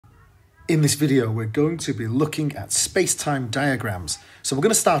In this video, we're going to be looking at space-time diagrams. So we're going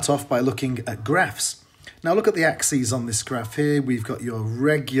to start off by looking at graphs. Now look at the axes on this graph here. We've got your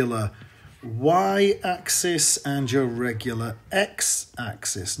regular y-axis and your regular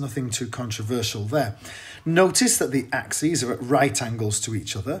x-axis. Nothing too controversial there. Notice that the axes are at right angles to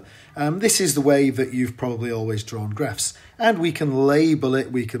each other. This is the way that you've probably always drawn graphs. And we can label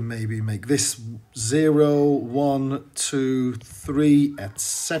it. We can maybe make this 0, 1, 2, 3,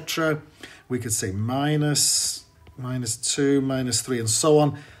 etc. We could say minus 2, minus 3, and so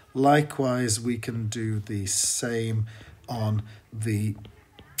on. Likewise, we can do the same on the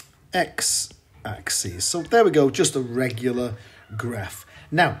x-axis. So there we go, just a regular graph.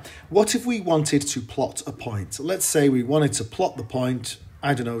 Now, what if we wanted to plot a point? Let's say we wanted to plot the point,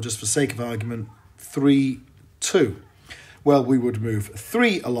 I don't know, just for sake of argument, 3, 2. Well, we would move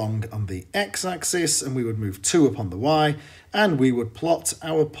 3 along on the x-axis and we would move 2 upon the y, and we would plot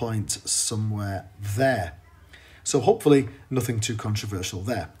our point somewhere there. So hopefully nothing too controversial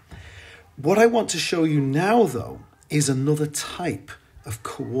there. What I want to show you now, though, is another type of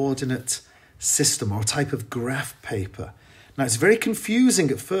coordinate system or type of graph paper. Now, it's very confusing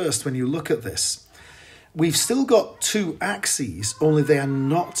at first when you look at this. We've still got two axes, only they are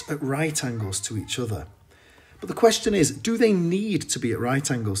not at right angles to each other. But the question is, do they need to be at right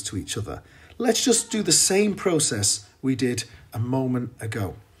angles to each other? Let's just do the same process we did a moment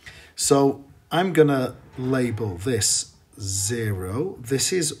ago. So I'm going to label this 0.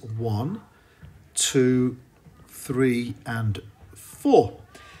 This is 1, 2, 3, and 4.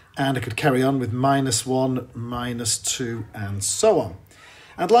 And I could carry on with minus 1, minus 2, and so on.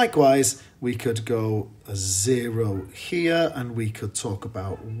 And likewise, we could go a 0 here, and we could talk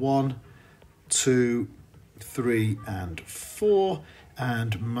about 1, 2, 3, and 4,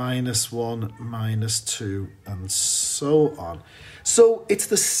 and minus 1, minus 2, and so on. So it's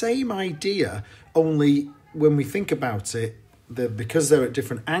the same idea, only when we think about it, because they're at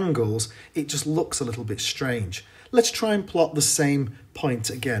different angles, it just looks a little bit strange. Let's try and plot the same point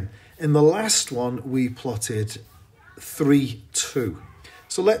again. In the last one, we plotted 3, 2.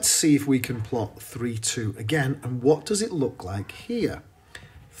 So let's see if we can plot 3, 2 again. And what does it look like here?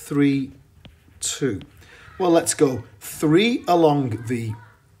 3, 2. Well, let's go 3 along the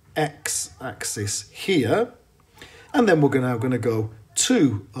x-axis here. And then we're now going to go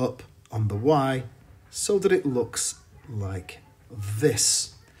 2 up on the y so that it looks like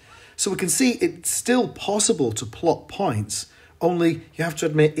this. So we can see it's still possible to plot points, only you have to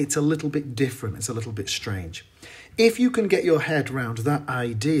admit it's a little bit different, it's a little bit strange. If you can get your head around that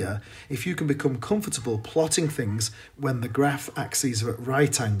idea, if you can become comfortable plotting things when the graph axes are at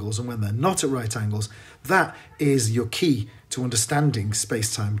right angles and when they're not at right angles, that is your key to understanding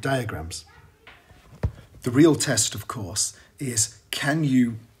space-time diagrams. The real test, of course, is can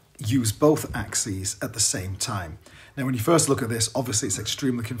you use both axes at the same time? Now, when you first look at this, obviously it's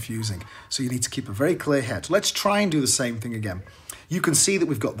extremely confusing, so you need to keep a very clear head. Let's try and do the same thing again. You can see that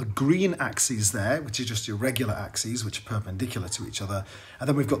we've got the green axes there, which is just your regular axes, which are perpendicular to each other. And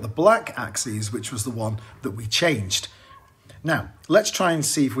then we've got the black axes, which was the one that we changed. Now, let's try and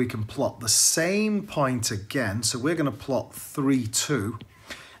see if we can plot the same point again. So we're going to plot 3, 2.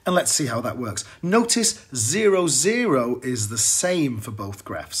 And let's see how that works. Notice 0, 0 is the same for both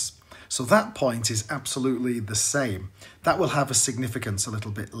graphs. So that point is absolutely the same. That will have a significance a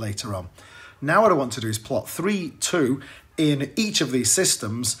little bit later on. Now what I want to do is plot 3, 2 in each of these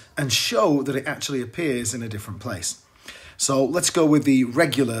systems and show that it actually appears in a different place. So let's go with the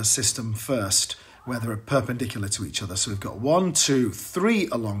regular system first, where they're perpendicular to each other. So we've got 1, 2, 3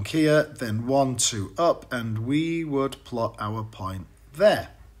 along here, then 1, 2 up, and we would plot our point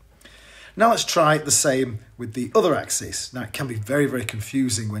there. Now let's try the same with the other axis. Now it can be very, very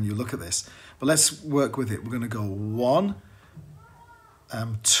confusing when you look at this, but let's work with it. We're going to go 1,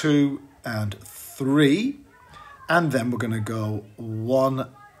 2, and 3, and then we're going to go 1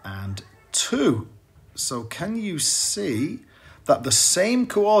 and 2. So can you see that the same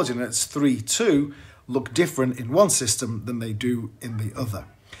coordinates 3, 2 look different in one system than they do in the other?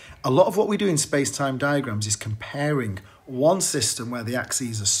 A lot of what we do in space-time diagrams is comparing one system where the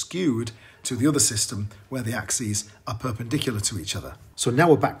axes are skewed to the other system where the axes are perpendicular to each other. So now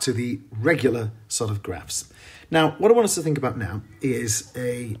we're back to the regular sort of graphs. Now, what I want us to think about now is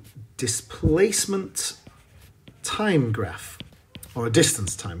a displacement time graph, or a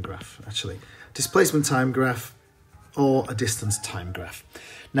distance time graph, actually. Displacement time graph or a distance time graph.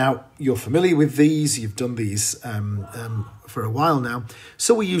 Now, you're familiar with these, you've done these for a while now.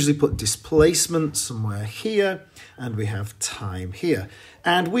 So we usually put displacement somewhere here, and we have time here.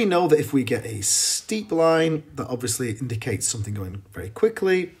 And we know that if we get a steep line, that obviously indicates something going very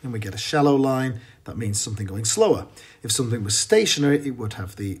quickly, and we get a shallow line, that means something going slower. If something was stationary, it would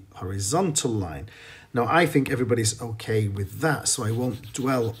have the horizontal line. Now, I think everybody's okay with that, so I won't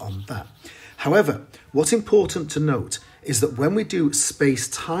dwell on that. However, what's important to note is that when we do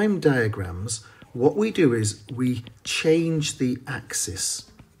space-time diagrams, what we do is we change the axis.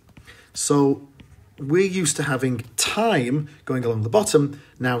 So we're used to having time going along the bottom.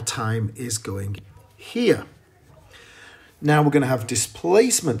 Now time is going here. Now we're going to have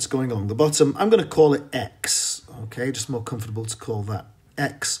displacement going along the bottom. I'm going to call it X. Okay, just more comfortable to call that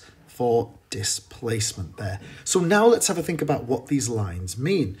X for displacement there. So now let's have a think about what these lines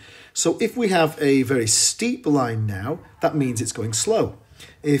mean. So if we have a very steep line now, that means it's going slow.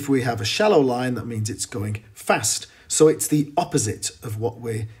 If we have a shallow line, that means it's going fast. So it's the opposite of what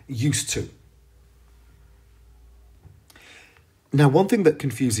we're used to. Now, one thing that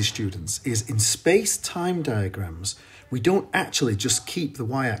confuses students is in space-time diagrams, we don't actually just keep the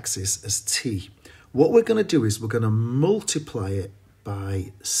y-axis as t. What we're going to do is we're going to multiply it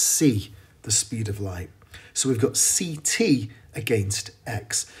by c, the speed of light. So we've got ct against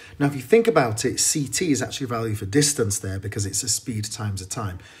x. Now, if you think about it, ct is actually a value for distance there because it's a speed times a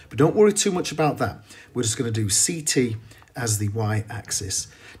time. But don't worry too much about that. We're just going to do ct as the y-axis.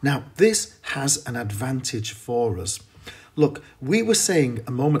 Now, this has an advantage for us. Look, we were saying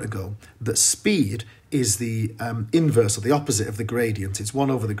a moment ago that speed is the inverse or the opposite of the gradient. It's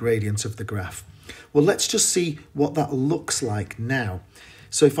 1 over the gradient of the graph. Well, let's just see what that looks like now.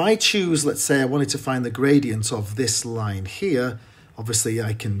 So if I choose, let's say I wanted to find the gradient of this line here, obviously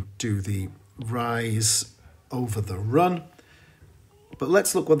I can do the rise over the run. But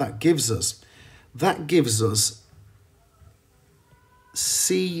let's look what that gives us. That gives us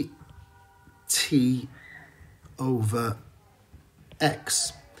ct over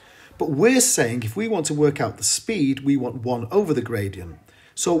x. But we're saying if we want to work out the speed, we want 1 over the gradient.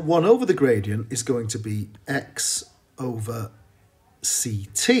 So 1 over the gradient is going to be x over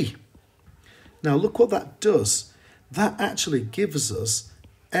ct. Now look what that does. That actually gives us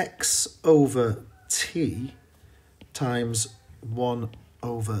x over t times 1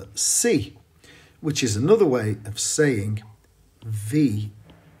 over c, which is another way of saying v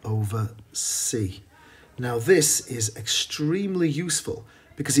over c. Now this is extremely useful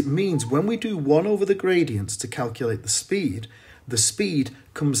because it means when we do 1 over the gradient to calculate the speed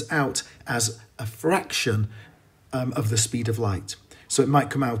comes out as a fraction of the speed of light. So it might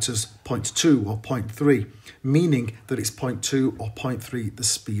come out as 0.2 or 0.3, meaning that it's 0.2 or 0.3 the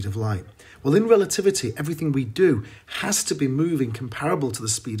speed of light. Well, in relativity, everything we do has to be moving comparable to the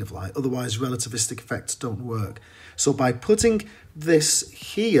speed of light, otherwise relativistic effects don't work. So by putting this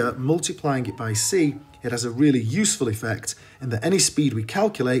here, multiplying it by c, it has a really useful effect in that any speed we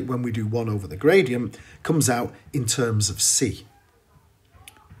calculate when we do 1 over the gradient comes out in terms of c.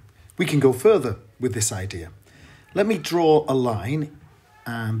 We can go further with this idea. Let me draw a line,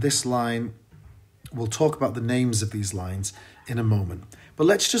 and this line, we'll talk about the names of these lines in a moment. But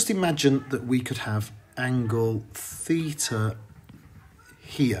let's just imagine that we could have angle theta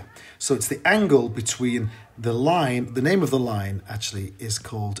here. So it's the angle between the line, the name of the line actually is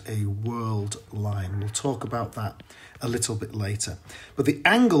called a world line. We'll talk about that a little bit later. But the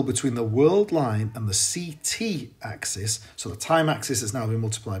angle between the world line and the CT axis, so the time axis has now been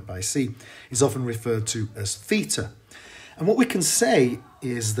multiplied by c, is often referred to as theta. And what we can say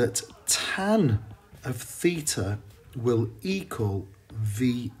is that tan of theta will equal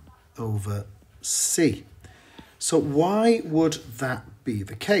v over c. So why would that be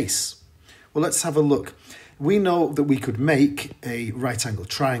the case? Well, let's have a look. We know that we could make a right angle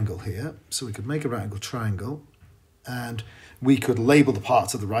triangle here. So we could make a right angle triangle and we could label the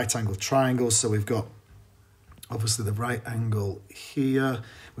parts of the right angle triangle. So we've got obviously the right angle here.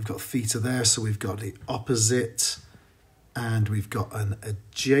 We've got theta there. So we've got the opposite and we've got an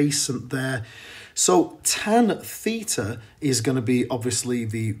adjacent there. So tan theta is going to be obviously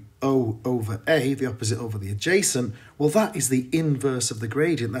the O over A, the opposite over the adjacent. Well, that is the inverse of the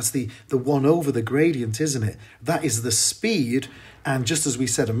gradient. That's the 1 over the gradient, isn't it? That is the speed. And just as we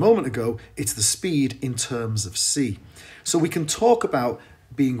said a moment ago, it's the speed in terms of c. So we can talk about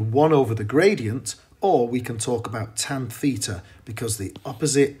being 1 over the gradient, or we can talk about tan theta because the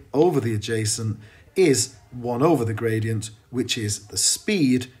opposite over the adjacent is 1 over the gradient, which is the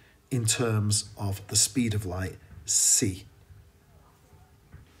speed in terms of the speed of light, c.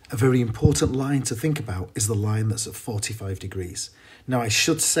 A very important line to think about is the line that's at 45 degrees. Now, I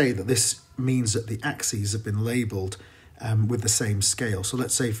should say that this means that the axes have been labelled with the same scale. So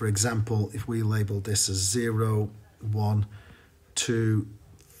let's say, for example, if we labelled this as 0, 1, 2,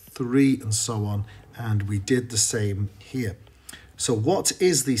 3, and so on, and we did the same here. So what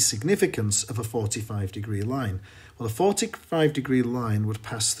is the significance of a 45-degree line? Well, a 45-degree line would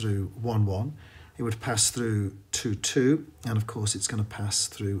pass through 1, 1. It would pass through 2, 2, and of course it's going to pass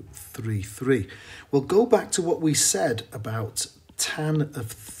through 3, 3. We'll go back to what we said about tan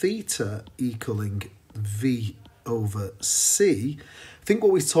of theta equaling V over C. I think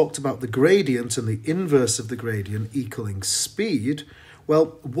what we talked about the gradient and the inverse of the gradient equaling speed.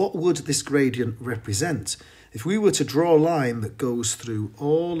 Well, what would this gradient represent? If we were to draw a line that goes through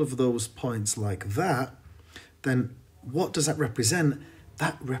all of those points like that, then what does that represent?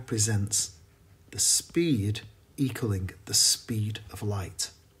 That represents the speed equaling the speed of light.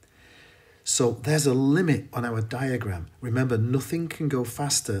 So there's a limit on our diagram. Remember, nothing can go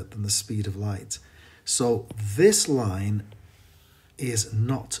faster than the speed of light. So this line is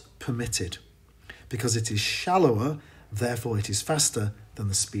not permitted because it is shallower, therefore it is faster than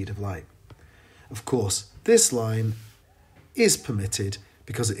the speed of light. Of course, this line is permitted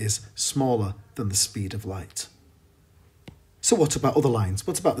because it is smaller than the speed of light. So what about other lines?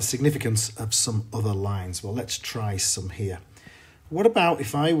 What about the significance of some other lines? Well, let's try some here. What about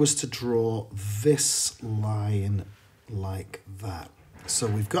if I was to draw this line like that? So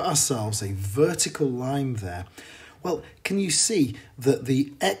we've got ourselves a vertical line there. Well, can you see that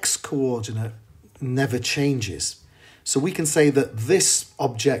the x-coordinate never changes? So we can say that this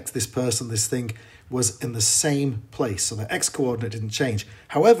object, this person, this thing was in the same place. So the x-coordinate didn't change.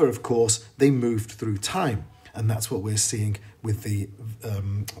 However, of course, they moved through time. And that's what we're seeing with the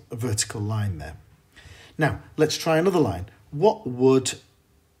vertical line there. Now, let's try another line. What would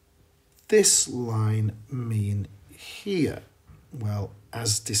this line mean here? Well,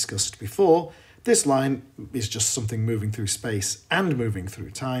 as discussed before, this line is just something moving through space and moving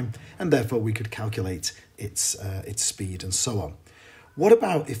through time, and therefore we could calculate its speed and so on. What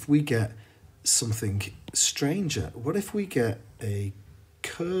about if we get something stranger? What if we get a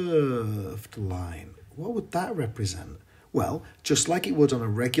curved line? What would that represent? Well, just like it would on a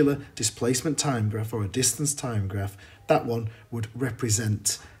regular displacement time graph or a distance time graph, that one would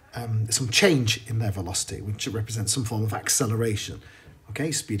represent some change in their velocity, which represents some form of acceleration, okay,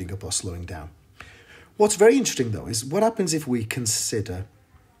 speeding up or slowing down. What's very interesting, though, is what happens if we consider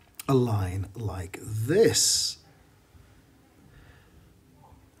a line like this?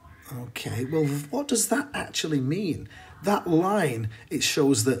 Okay, well, what does that actually mean? That line, it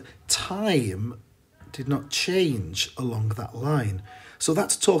shows that time did not change along that line. So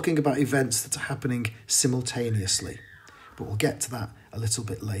that's talking about events that are happening simultaneously. But we'll get to that a little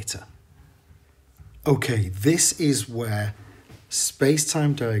bit later. Okay, this is where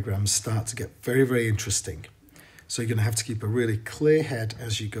space-time diagrams start to get very, very interesting. So you're going to have to keep a really clear head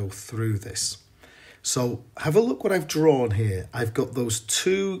as you go through this. So have a look what I've drawn here. I've got those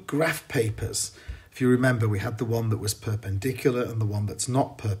two graph papers. If you remember, we had the one that was perpendicular and the one that's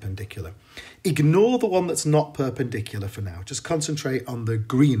not perpendicular. Ignore the one that's not perpendicular for now. Just concentrate on the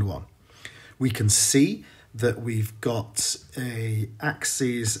green one. We can see that we've got a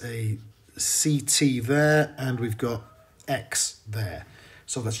axis, a CT there, and we've got X there.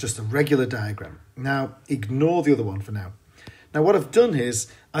 So that's just a regular diagram. Now, ignore the other one for now. Now, what I've done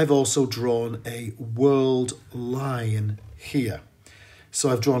is I've also drawn a world line here. So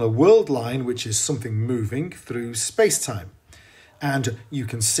I've drawn a world line, which is something moving through space-time. And you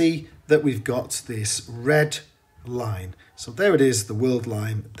can see that we've got this red line. So there it is, the world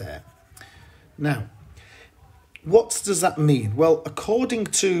line there. Now, what does that mean? Well, according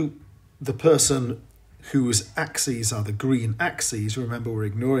to the person whose axes are the green axes, remember we're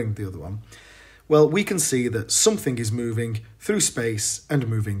ignoring the other one, well, we can see that something is moving through space and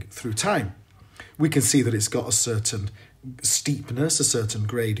moving through time. We can see that it's got a certain steepness, a certain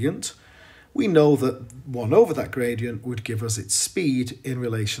gradient. We know that 1 over that gradient would give us its speed in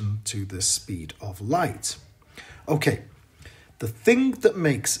relation to the speed of light. Okay, the thing that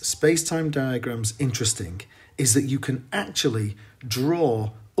makes space-time diagrams interesting is that you can actually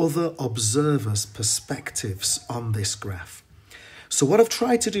draw other observers' perspectives on this graph. So what I've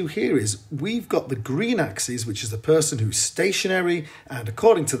tried to do here is we've got the green axis, which is the person who's stationary, and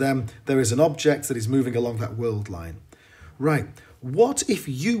according to them, there is an object that is moving along that world line. Right, what if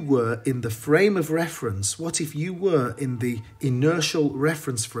you were in the frame of reference? What if you were in the inertial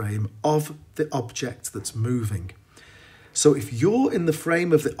reference frame of the object that's moving? So if you're in the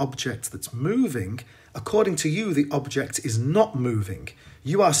frame of the object that's moving, according to you, the object is not moving.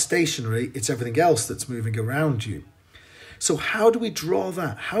 You are stationary, it's everything else that's moving around you. So how do we draw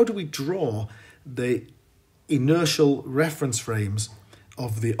that? How do we draw the inertial reference frames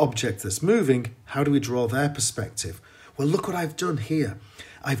of the object that's moving? How do we draw their perspective? Well, look what I've done here.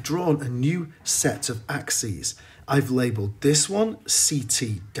 I've drawn a new set of axes. I've labelled this one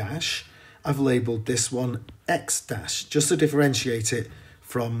CT dash. I've labelled this one X dash, just to differentiate it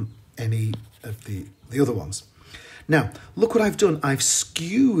from any of the other ones. Now, look what I've done. I've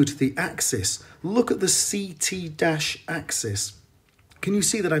skewed the axis. Look at the CT dash axis. Can you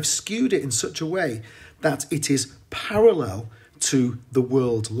see that I've skewed it in such a way that it is parallel to the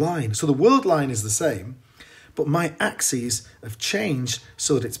world line? So the world line is the same, but my axes have changed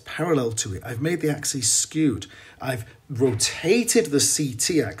so that it's parallel to it. I've made the axes skewed. I've rotated the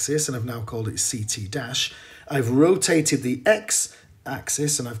CT axis, and I've now called it CT dash. I've rotated the X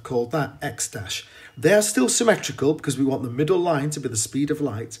axis, and I've called that X dash. They are still symmetrical because we want the middle line to be the speed of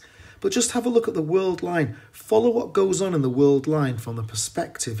light. But just have a look at the world line. Follow what goes on in the world line from the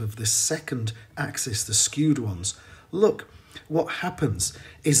perspective of this second axis, the skewed ones. Look, what happens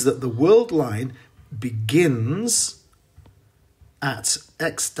is that the world line begins at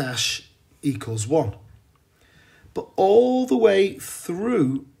X dash equals 1. But all the way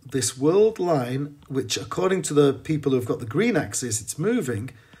through this world line, which according to the people who've got the green axis, it's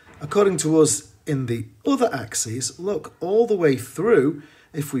moving, according to us in the other axes, look, all the way through,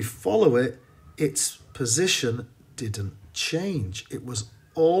 if we follow it, its position didn't change. It was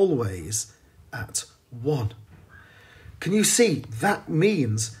always at 1. Can you see? That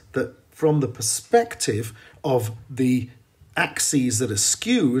means that from the perspective of the axes that are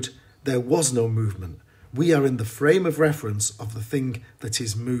skewed, there was no movement. We are in the frame of reference of the thing that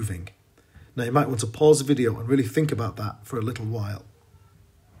is moving. Now, you might want to pause the video and really think about that for a little while.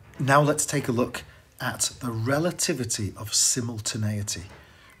 Now let's take a look at the relativity of simultaneity,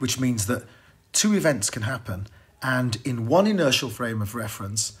 which means that two events can happen, and in one inertial frame of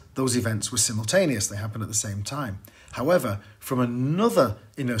reference, those events were simultaneous. They happen at the same time. However, from another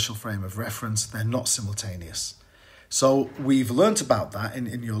inertial frame of reference, they're not simultaneous. So we've learnt about that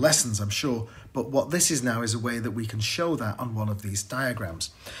in your lessons, I'm sure, but what this is now is a way that we can show that on one of these diagrams.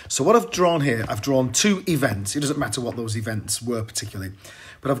 So what I've drawn here, I've drawn two events. It doesn't matter what those events were particularly,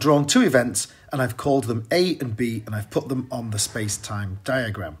 but I've drawn two events and I've called them A and B, and I've put them on the space-time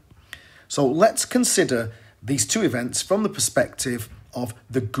diagram. So let's consider these two events from the perspective of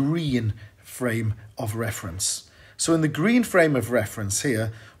the green frame of reference. So in the green frame of reference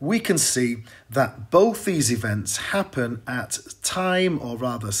here, we can see that both these events happen at time, or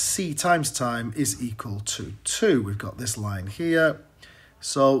rather c times time is equal to 2. We've got this line here.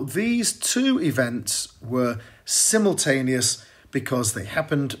 So these two events were simultaneous because they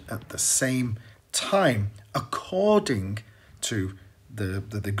happened at the same time, according to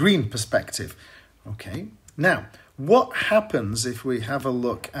the green perspective. Okay, now what happens if we have a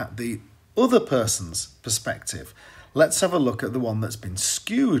look at the other person's perspective? Let's have a look at the one that's been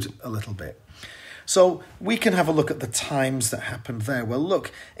skewed a little bit. So we can have a look at the times that happened there. Well,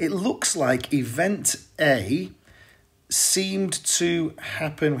 look, it looks like event A seemed to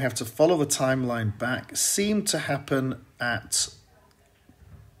happen, we have to follow the timeline back, seemed to happen at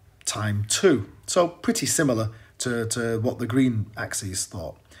time 2. So pretty similar to what the green axis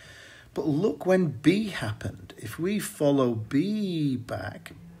thought. But look when B happened. If we follow B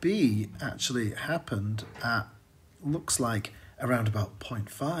back, B actually happened at, looks like, around about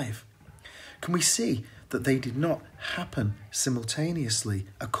 0.5. Can we see that they did not happen simultaneously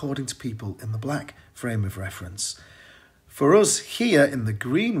according to people in the black frame of reference? For us here in the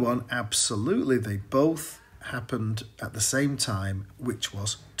green one, absolutely, they both happened at the same time, which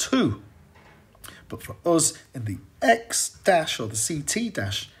was 2. But for us in the X dash or the CT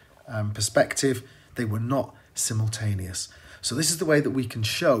dash perspective, they were not simultaneous. So this is the way that we can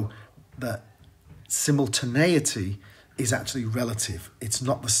show that simultaneity is actually relative. It's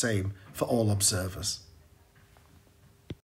not the same for all observers.